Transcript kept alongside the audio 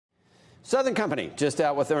Southern Company just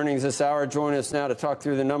out with earnings this hour. Join us now to talk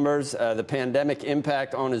through the numbers, the pandemic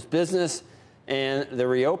impact on his business, and the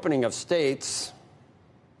reopening of states.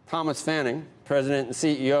 Thomas Fanning, President and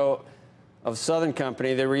CEO of Southern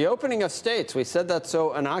Company. The reopening of states, we said that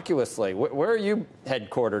so innocuously. Where are you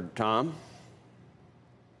headquartered, Tom?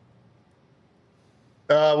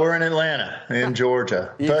 We're in Atlanta, in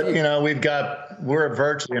Georgia. But, we're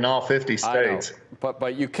virtually in all 50 states.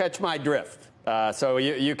 But you catch my drift. So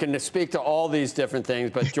you can speak to all these different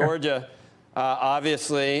things. But Georgia,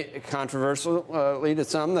 obviously, controversially to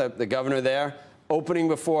some, the governor there, opening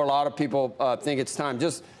before a lot of people think it's time.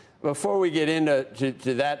 Just before we get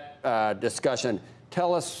into that discussion,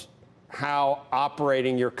 tell us how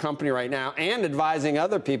operating your company right now and advising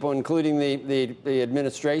other people, including the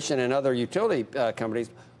administration and other utility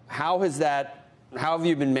companies, how have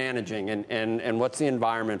you been managing and what's the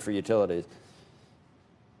environment for utilities?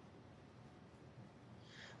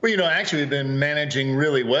 Well, actually, we've been managing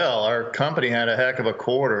really well. Our company had a heck of a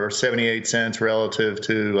quarter, 78 cents relative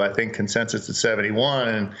to, I think, consensus at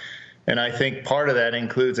 71. And I think part of that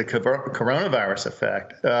includes a coronavirus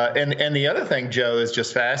effect. And the other thing, Joe, is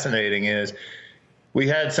just fascinating is we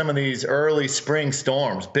had some of these early spring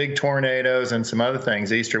storms, big tornadoes and some other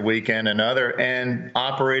things, Easter weekend and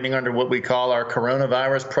operating under what we call our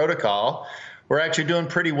coronavirus protocol. We're actually doing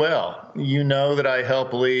pretty well. You know that I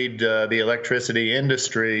help lead the electricity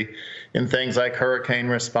industry in things like hurricane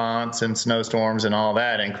response and snowstorms and all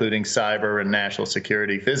that, including cyber and national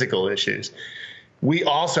security physical issues. We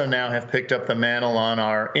also now have picked up the mantle on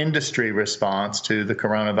our industry response to the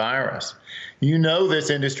coronavirus. This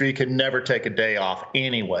industry can never take a day off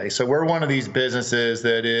anyway. So we're one of these businesses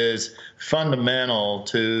that is fundamental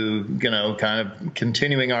to, kind of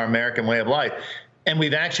continuing our American way of life. And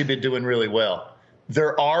we've actually been doing really well.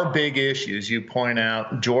 There are big issues, you point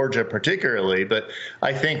out, Georgia particularly, but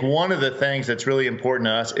I think one of the things that's really important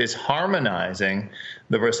to us is harmonizing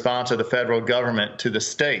the response of the federal government to the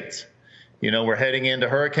states. We're heading into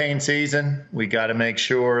hurricane season. We got to make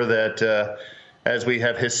sure that, as we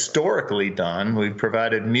have historically done, we've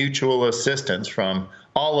provided mutual assistance from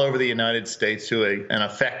all over the United States to an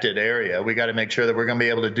affected area. We got to make sure that we're going to be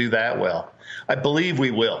able to do that well. I believe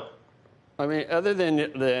we will. I mean, other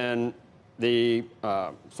than the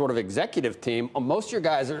sort of executive team, most of your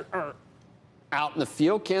guys are out in the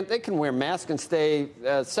field. They can wear masks and stay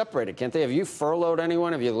separated, can't they? Have you furloughed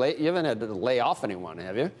anyone? You haven't had to lay off anyone,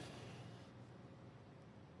 have you?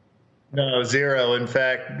 No, zero. In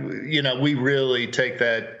fact, we really take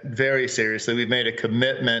that very seriously. We've made a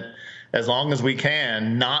commitment, as long as we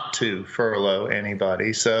can, not to furlough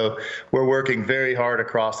anybody. So we're working very hard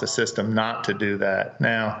across the system not to do that.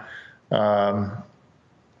 Now,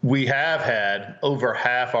 we have had over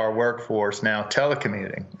half our workforce now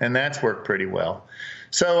telecommuting, and that's worked pretty well.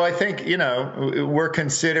 So I think, we're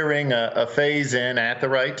considering a phase in at the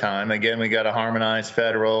right time. Again, we got to harmonize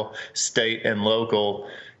federal, state, and local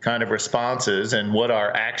kind of responses and what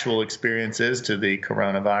our actual experience is to the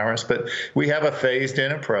coronavirus. But we have a phased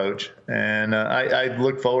in approach, and I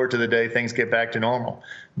look forward to the day things get back to normal.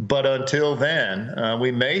 But until then, we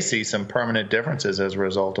may see some permanent differences as a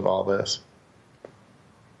result of all this.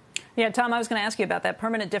 Yeah, Tom, I was going to ask you about that.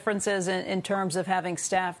 Permanent differences in terms of having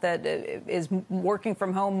staff that is working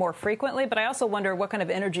from home more frequently. But I also wonder what kind of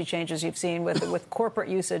energy changes you've seen with corporate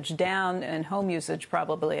usage down and home usage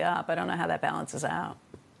probably up. I don't know how that balances out.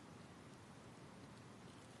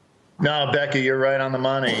 No, Becky, you're right on the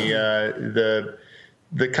money.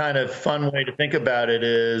 The kind of fun way to think about it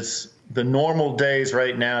is the normal days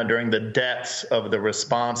right now during the depths of the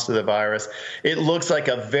response to the virus, it looks like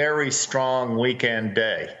a very strong weekend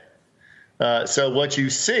day. So what you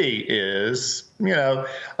see is,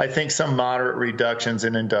 I think some moderate reductions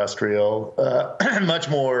in industrial, much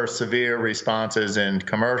more severe responses in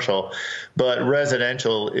commercial, but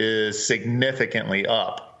residential is significantly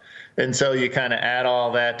up. And so you kind of add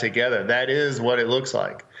all that together. That is what it looks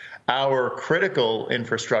like. Our critical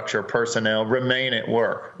infrastructure personnel remain at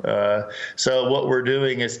work. So what we're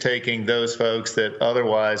doing is taking those folks that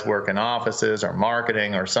otherwise work in offices or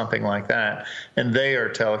marketing or something like that, and they are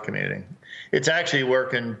telecommuting. It's actually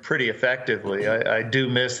working pretty effectively. I do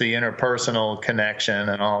miss the interpersonal connection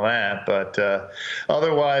and all that, but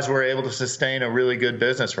otherwise we're able to sustain a really good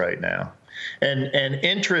business right now. And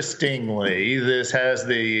interestingly, this has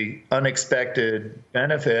the unexpected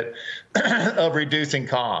benefit of reducing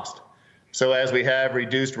cost. So as we have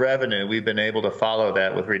reduced revenue, we've been able to follow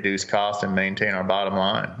that with reduced cost and maintain our bottom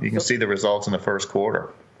line. You can see the results in the first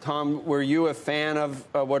quarter. Tom, were you a fan of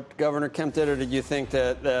what Governor Kemp did, or did you think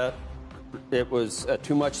that it was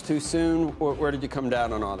too much too soon? Where did you come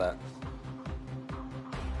down on all that?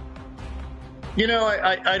 You know,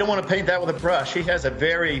 I don't want to paint that with a brush. He has a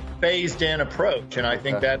very phased-in approach, and I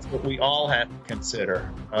think that's what we all have to consider.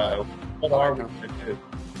 What are we going to do?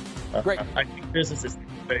 Great. I think businesses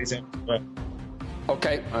phase in. But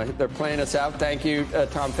Okay, they're playing us out. Thank you,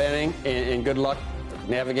 Tom Fanning, and good luck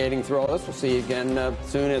navigating through all this. We'll see you again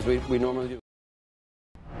soon, as we normally do.